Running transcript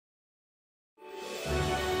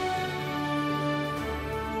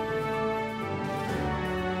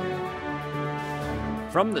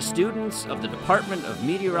From the students of the Department of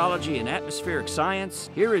Meteorology and Atmospheric Science,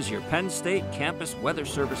 here is your Penn State Campus Weather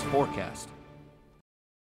Service forecast.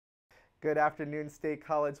 Good afternoon, State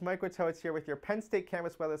College. Mike Wojtowicz here with your Penn State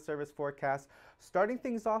Campus Weather Service forecast. Starting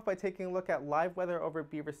things off by taking a look at live weather over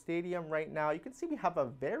Beaver Stadium right now. You can see we have a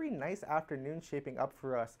very nice afternoon shaping up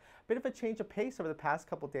for us. Bit of a change of pace over the past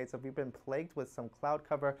couple days as we've been plagued with some cloud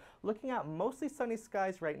cover. Looking at mostly sunny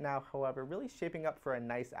skies right now, however, really shaping up for a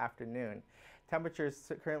nice afternoon. Temperatures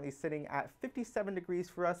currently sitting at 57 degrees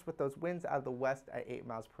for us with those winds out of the west at 8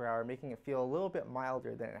 miles per hour, making it feel a little bit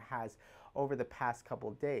milder than it has over the past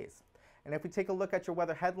couple days. And if we take a look at your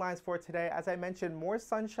weather headlines for today, as I mentioned, more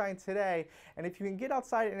sunshine today. And if you can get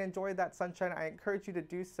outside and enjoy that sunshine, I encourage you to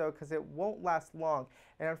do so because it won't last long.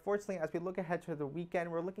 And unfortunately, as we look ahead to the weekend,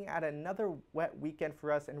 we're looking at another wet weekend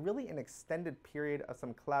for us and really an extended period of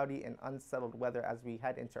some cloudy and unsettled weather as we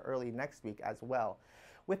head into early next week as well.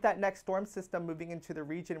 With that next storm system moving into the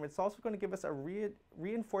region, it's also going to give us a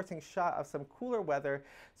reinforcing shot of some cooler weather.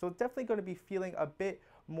 So it's definitely going to be feeling a bit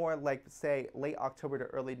more like, say, late October to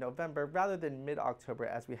early November rather than mid-October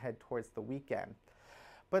as we head towards the weekend.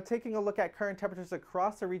 But taking a look at current temperatures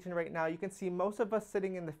across the region right now, you can see most of us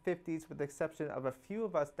sitting in the 50s with the exception of a few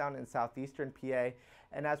of us down in southeastern PA.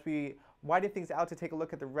 And as we widen things out to take a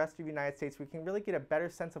look at the rest of the United States, we can really get a better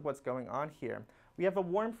sense of what's going on here. We have a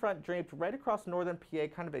warm front draped right across northern PA,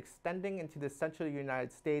 kind of extending into the central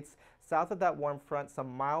United States. South of that warm front,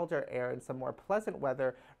 some milder air and some more pleasant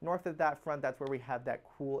weather. North of that front, that's where we have that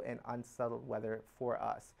cool and unsettled weather for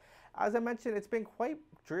us. As I mentioned, it's been quite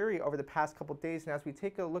dreary over the past couple days, and as we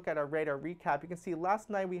take a look at our radar recap, you can see last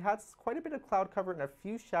night we had quite a bit of cloud cover and a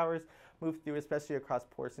few showers move through, especially across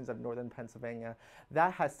portions of northern Pennsylvania.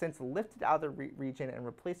 That has since lifted out of the region and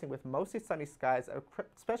replacing with mostly sunny skies,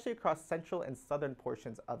 especially across central and southern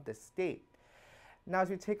portions of the state. Now,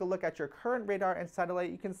 as we take a look at your current radar and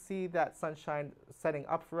satellite, you can see that sunshine setting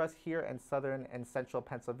up for us here in southern and central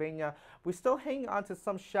Pennsylvania. We're still hanging on to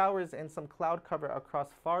some showers and some cloud cover across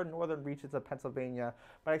far northern reaches of Pennsylvania,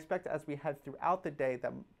 but I expect as we head throughout the day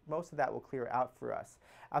that most of that will clear out for us.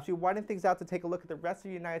 As we widen things out to take a look at the rest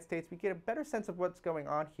of the United States, we get a better sense of what's going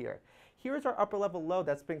on here. Here's our upper level low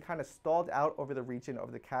that's been kind of stalled out over the region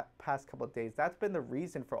over the past couple of days. That's been the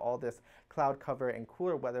reason for all this cloud cover and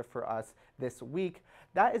cooler weather for us this week.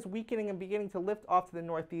 That is weakening and beginning to lift off to the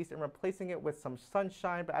northeast and replacing it with some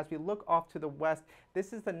sunshine. But as we look off to the west,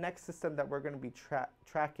 this is the next system that we're going to be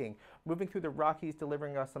tracking. Moving through the Rockies,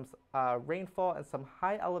 delivering us some rainfall and some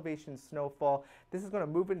high elevation snowfall. This is going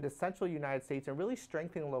to move into central United States and really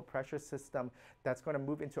strengthen a low pressure system that's going to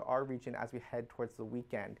move into our region as we head towards the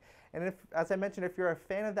weekend. And if, as I mentioned, if you're a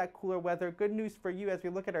fan of that cooler weather, good news for you as we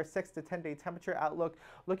look at our 6 to 10 day temperature outlook,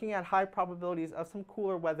 looking at high probabilities of some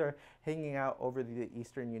cooler weather hanging out over the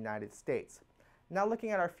eastern United States. Now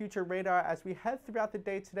looking at our future radar as we head throughout the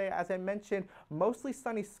day today, as I mentioned, mostly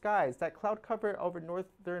sunny skies. That cloud cover over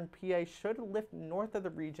northern PA should lift north of the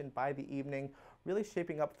region by the evening, really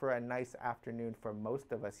shaping up for a nice afternoon for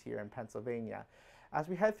most of us here in Pennsylvania. As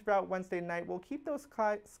we head throughout Wednesday night, we'll keep those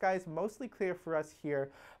skies mostly clear for us here,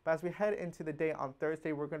 but as we head into the day on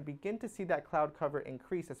Thursday, we're going to begin to see that cloud cover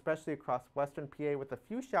increase, especially across western PA, with a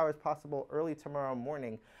few showers possible early tomorrow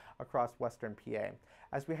morning across western PA.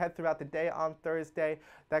 As we head throughout the day on Thursday,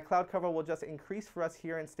 that cloud cover will just increase for us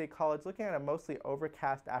here in State College, looking at a mostly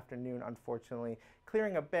overcast afternoon, unfortunately,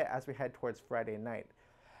 clearing a bit as we head towards Friday night.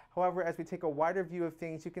 However, as we take a wider view of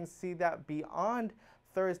things, you can see that beyond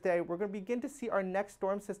Thursday, we're going to begin to see our next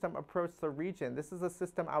storm system approach the region. This is a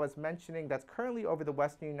system I was mentioning that's currently over the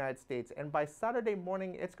western United States, and by Saturday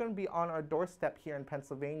morning, it's going to be on our doorstep here in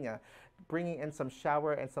Pennsylvania, bringing in some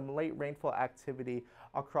shower and some late rainfall activity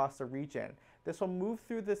across the region. This will move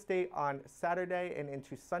through the state on Saturday and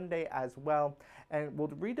into Sunday as well, and will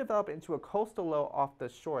redevelop into a coastal low off the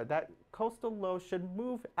shore. That coastal low should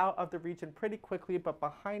move out of the region pretty quickly, but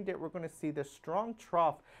behind it, we're going to see the strong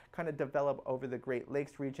trough kind of develop over the Great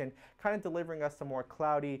Lakes region, kind of delivering us some more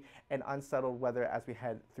cloudy and unsettled weather as we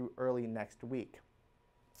head through early next week.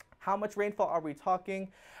 How much rainfall are we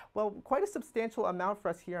talking? Well, quite a substantial amount for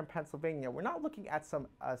us here in Pennsylvania. We're not looking at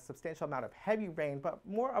a substantial amount of heavy rain, but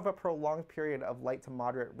more of a prolonged period of light to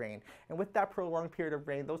moderate rain. And with that prolonged period of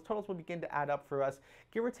rain, those totals will begin to add up for us,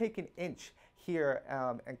 give or take an inch here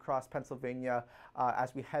across Pennsylvania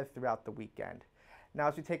as we head throughout the weekend. Now,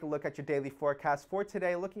 as we take a look at your daily forecast for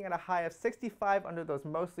today, looking at a high of 65 under those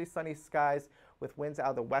mostly sunny skies with winds out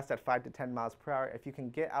of the west at 5 to 10 miles per hour. If you can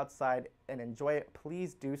get outside and enjoy it,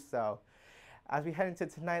 please do so. As we head into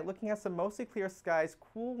tonight, looking at some mostly clear skies,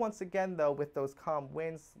 cool once again though with those calm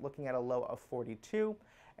winds, looking at a low of 42.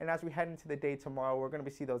 And as we head into the day tomorrow, we're going to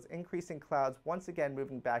see those increasing clouds once again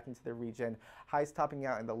moving back into the region, highs topping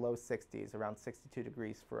out in the low 60s, around 62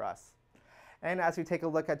 degrees for us. And as we take a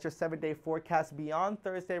look at your 7-day forecast beyond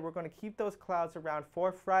Thursday, we're going to keep those clouds around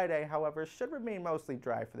for Friday. However, should remain mostly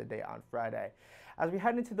dry for the day on Friday. As we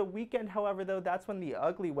head into the weekend, however, though, that's when the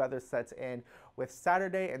ugly weather sets in, with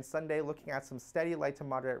Saturday and Sunday looking at some steady light to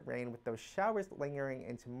moderate rain, with those showers lingering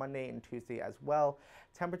into Monday and Tuesday as well.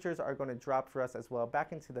 Temperatures are going to drop for us as well,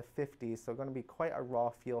 back into the 50s, so going to be quite a raw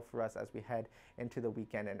feel for us as we head into the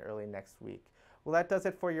weekend and early next week. Well, that does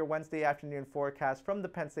it for your Wednesday afternoon forecast from the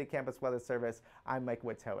Penn State Campus Weather Service. I'm Mike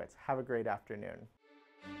Wojtowicz. Have a great afternoon.